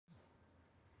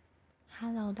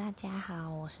Hello，大家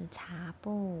好，我是茶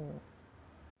布。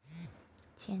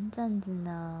前阵子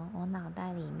呢，我脑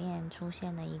袋里面出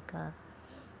现了一个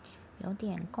有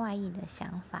点怪异的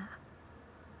想法。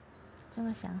这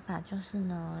个想法就是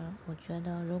呢，我觉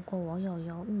得如果我有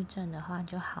忧郁症的话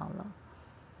就好了。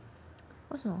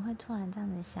为什么会突然这样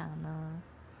子想呢？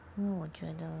因为我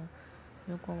觉得，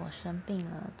如果我生病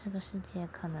了，这个世界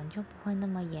可能就不会那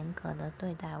么严格的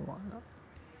对待我了。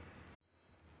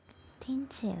听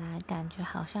起来感觉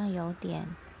好像有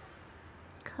点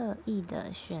刻意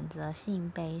的选择性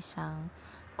悲伤，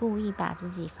故意把自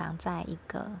己放在一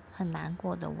个很难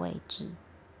过的位置，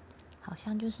好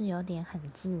像就是有点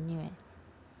很自虐。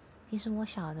其实我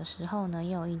小的时候呢，也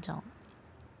有一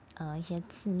些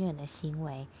自虐的行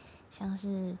为，像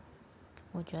是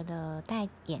我觉得戴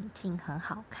眼镜很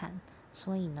好看，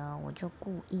所以呢，我就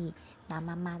故意拿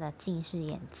妈妈的近视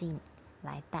眼镜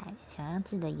来戴，想让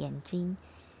自己的眼睛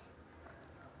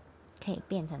可以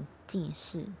变成近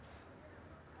视，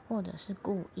或者是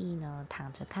故意呢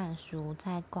躺着看书，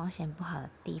在光线不好的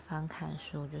地方看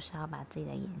书，就是要把自己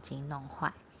的眼睛弄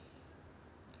坏。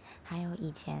还有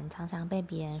以前常常被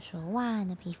别人说：哇，你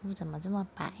的皮肤怎么这么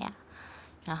白啊？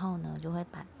然后呢，就会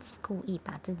故意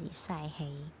把自己晒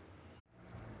黑。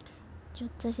就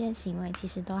这些行为其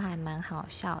实都还蛮好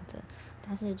笑的，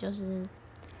但是就是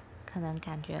可能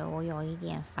感觉我有一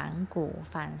点反骨、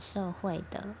反社会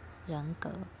的人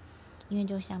格。因为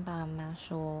就像爸爸妈妈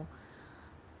说，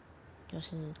就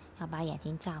是要把眼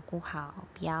睛照顾好，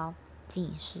不要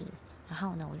近视。然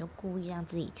后呢，我就故意让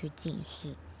自己去近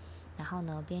视。然后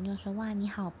呢，别人就说：哇，你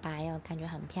好白哦，感觉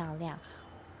很漂亮。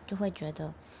就会觉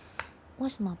得为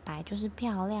什么白就是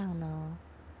漂亮呢？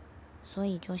所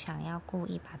以就想要故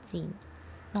意把自己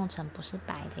弄成不是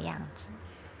白的样子。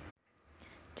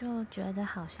就觉得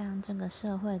好像这个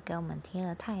社会给我们贴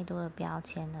了太多的标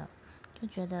签了，就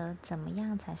觉得怎么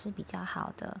样才是比较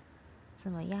好的，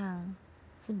怎么样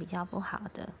是比较不好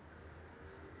的，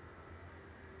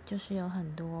就是有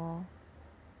很多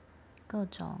各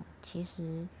种其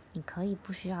实你可以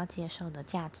不需要接受的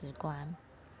价值观，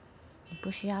你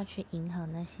不需要去迎合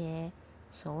那些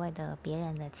所谓的别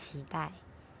人的期待，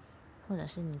或者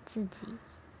是你自己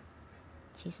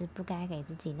其实不该给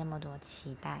自己那么多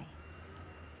期待。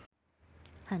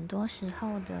很多时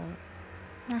候的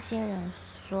那些人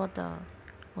说的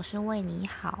我是为你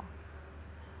好，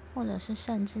或者是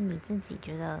甚至你自己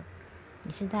觉得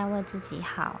你是在为自己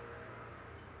好，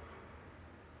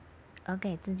而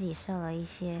给自己设了一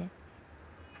些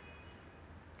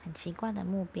很奇怪的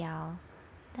目标，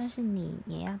但是你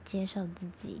也要接受自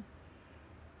己，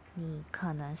你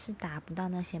可能是达不到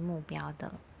那些目标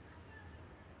的，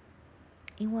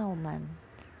因为我们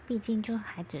毕竟就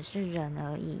还只是人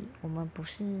而已，我们不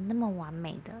是那么完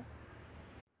美的。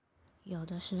有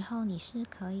的时候你是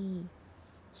可以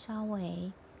稍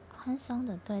微宽松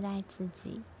的对待自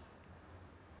己，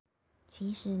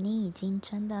其实你已经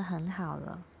真的很好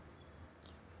了，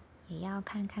也要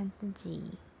看看自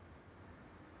己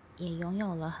也拥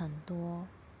有了很多，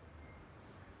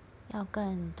要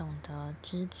更懂得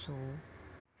知足。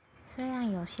虽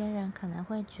然有些人可能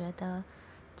会觉得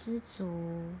知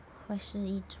足会是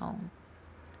一种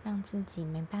让自己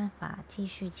没办法继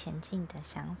续前进的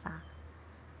想法，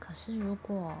可是如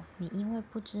果你因为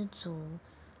不知足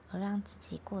而让自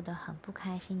己过得很不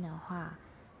开心的话，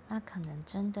那可能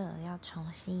真的要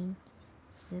重新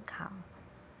思考，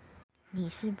你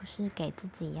是不是给自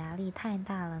己压力太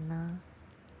大了呢？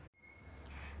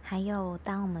还有，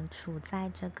当我们处在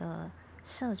这个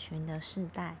社群的时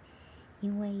代，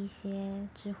因为一些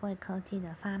智慧科技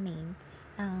的发明，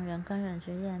让人跟人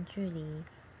之间的距离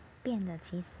变得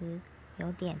其实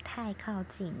有点太靠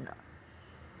近了。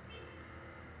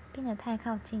变得太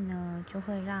靠近呢，就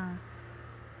会让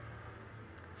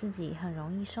自己很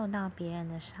容易受到别人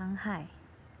的伤害，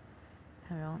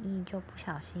很容易就不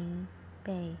小心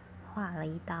被划了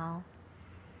一刀。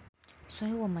所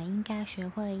以我们应该学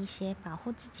会一些保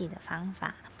护自己的方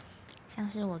法，像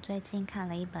是我最近看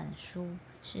了一本书，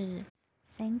是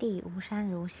Sandy 吴珊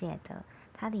如写的，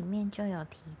它里面就有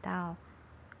提到，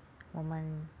我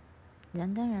们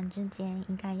人跟人之间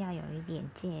应该要有一点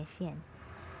界限，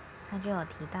它就有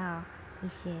提到一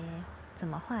些怎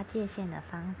么划界限的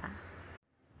方法。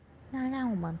那让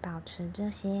我们保持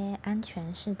这些安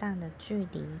全适当的距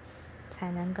离，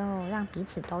才能够让彼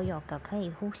此都有个可以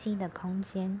呼吸的空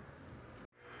间。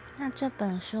那这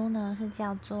本书呢，是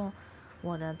叫做《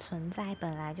我的存在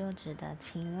本来就值得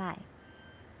青睐》。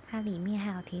它里面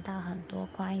还有提到很多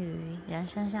关于人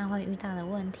身上会遇到的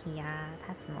问题啊，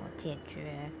它怎么解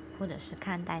决，或者是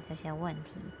看待这些问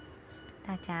题。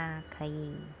大家可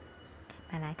以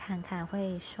买来看看，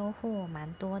会收获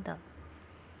蛮多的。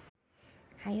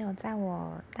还有在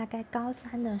我大概高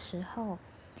三的时候，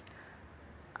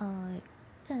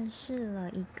认识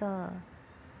了一个，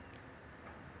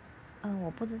我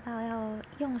不知道要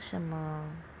用什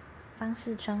么方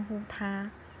式称呼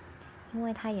他，因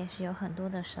为他也是有很多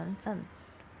的身份，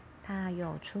他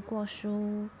有出过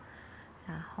书，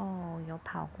然后有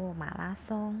跑过马拉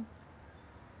松。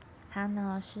他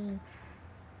呢是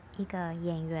一个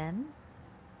演员，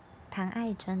唐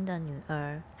爱珍的女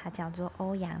儿，她叫做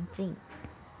欧阳靖。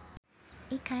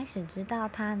一开始知道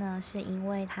他呢，是因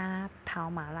为他跑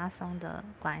马拉松的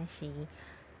关系，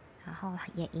然后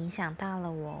也影响到了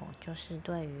我，就是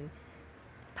对于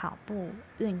跑步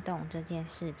运动这件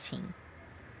事情。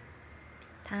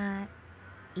他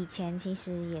以前其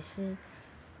实也是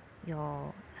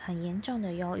有很严重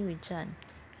的忧郁症，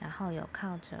然后有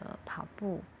靠着跑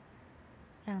步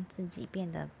让自己变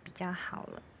得比较好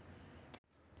了。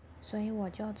所以我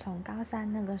就从高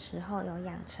三那个时候有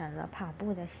养成了跑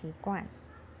步的习惯。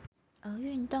而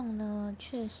运动呢，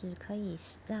确实可以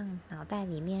让脑袋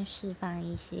里面释放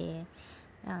一些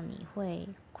让你会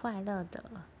快乐的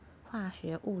化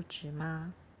学物质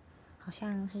吗？好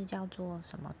像是叫做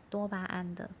什么多巴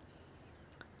胺的。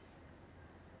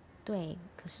对，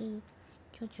可是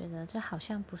就觉得这好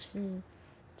像不是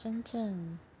真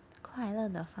正快乐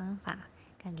的方法，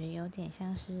感觉有点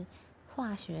像是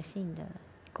化学性的，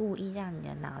故意让你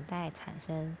的脑袋产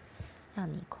生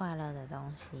让你快乐的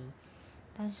东西。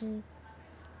但是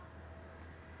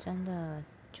真的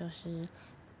就是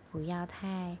不要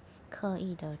太刻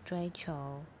意的追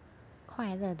求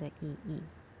快乐的意义。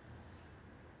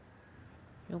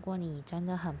如果你真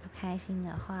的很不开心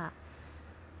的话，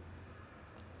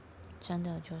真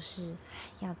的就是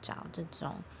要找这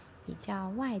种比较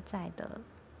外在的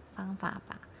方法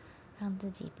吧，让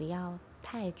自己不要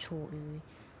太处于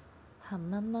很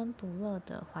闷闷不乐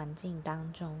的环境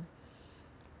当中。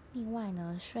另外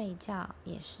呢，睡觉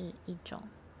也是一种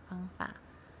方法，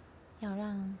要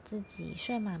让自己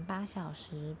睡满8小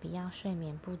时，不要睡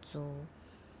眠不足。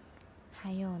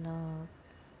还有呢，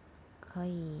可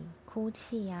以哭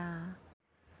泣啊，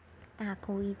大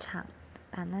哭一场，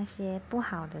把那些不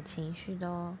好的情绪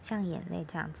都像眼泪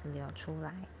这样子流出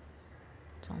来。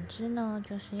总之呢，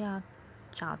就是要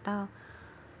找到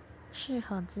适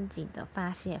合自己的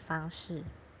发泄方式。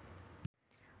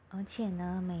而且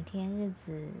呢，每天日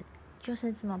子就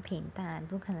是这么平淡，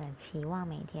不可能期望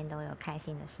每天都有开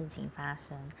心的事情发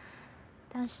生。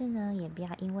但是呢，也不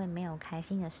要因为没有开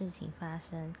心的事情发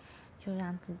生，就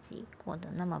让自己过得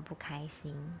那么不开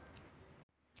心。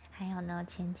还有呢，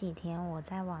前几天我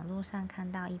在网络上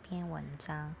看到一篇文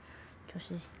章，就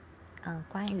是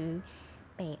关于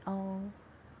北欧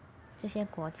这些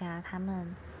国家他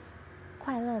们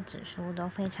快乐指数都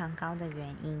非常高的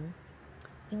原因。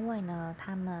因为呢，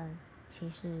他们其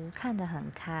实看得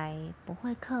很开，不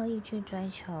会刻意去追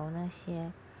求那些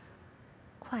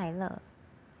快乐。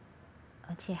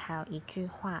而且还有一句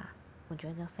话，我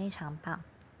觉得非常棒，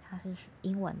它是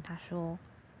英文，他说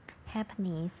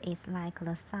 "Happiness is like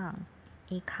the sun,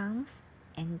 it comes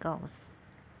and goes."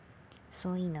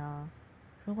 所以呢，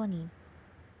如果你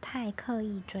太刻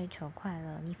意追求快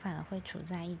乐，你反而会处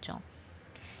在一种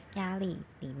压力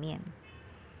里面。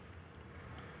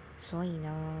所以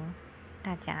呢，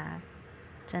大家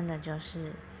真的就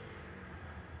是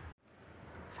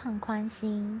放宽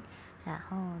心，然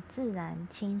后自然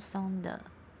轻松的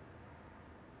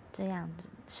这样子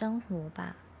生活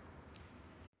吧。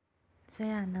虽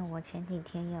然呢，我前几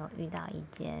天有遇到一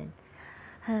件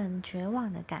很绝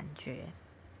望的感觉，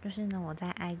就是呢，我在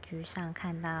IG 上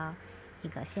看到一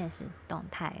个现实动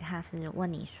态，它是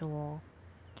问你说，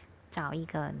找一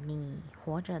个你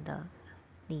活着的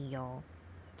理由。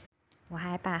我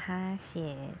还把它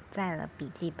写在了笔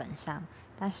记本上，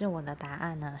但是我的答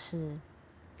案呢是，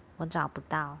我找不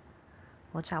到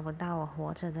我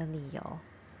活着的理由。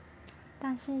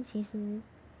但是其实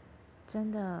真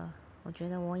的，我觉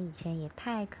得我以前也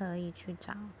太刻意去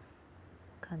找，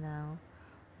可能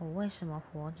我为什么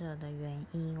活着的原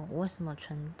因，我为什么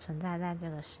存在在这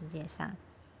个世界上，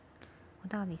我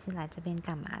到底是来这边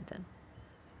干嘛的？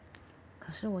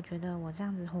可是我觉得我这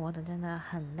样子活得真的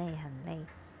很累很累。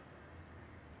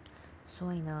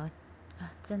所以呢，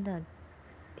真的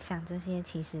想这些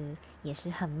其实也是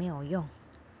很没有用。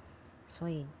所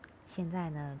以现在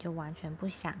呢，就完全不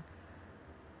想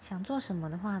做什么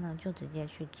的话呢，就直接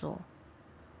去做。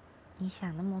你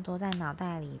想那么多在脑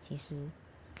袋里，其实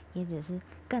也只是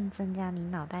更增加你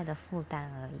脑袋的负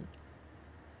担而已。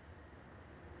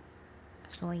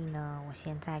所以呢，我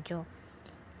现在就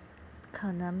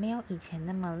可能没有以前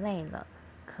那么累了，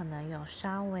可能有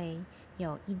稍微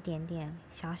有一点点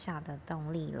小小的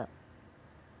动力了。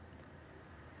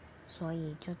所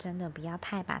以就真的不要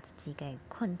太把自己给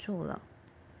困住了。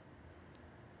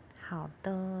好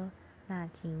的，那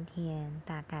今天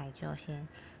大概就先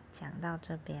讲到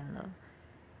这边了。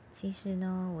其实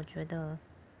呢，我觉得，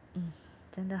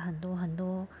真的很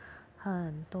多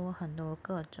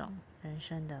各种人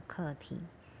生的课题。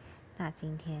那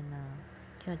今天呢，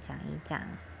就讲一讲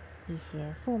一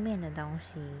些负面的东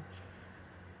西，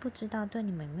不知道对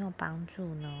你们有没有帮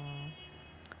助呢？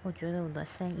我觉得我的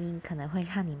声音可能会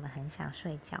让你们很想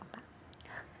睡觉吧。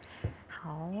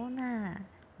好，那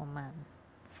我们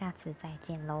下次再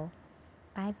见喽，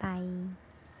拜拜。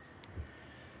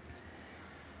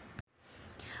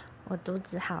我肚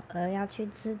子好饿，要去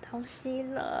吃东西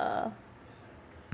了。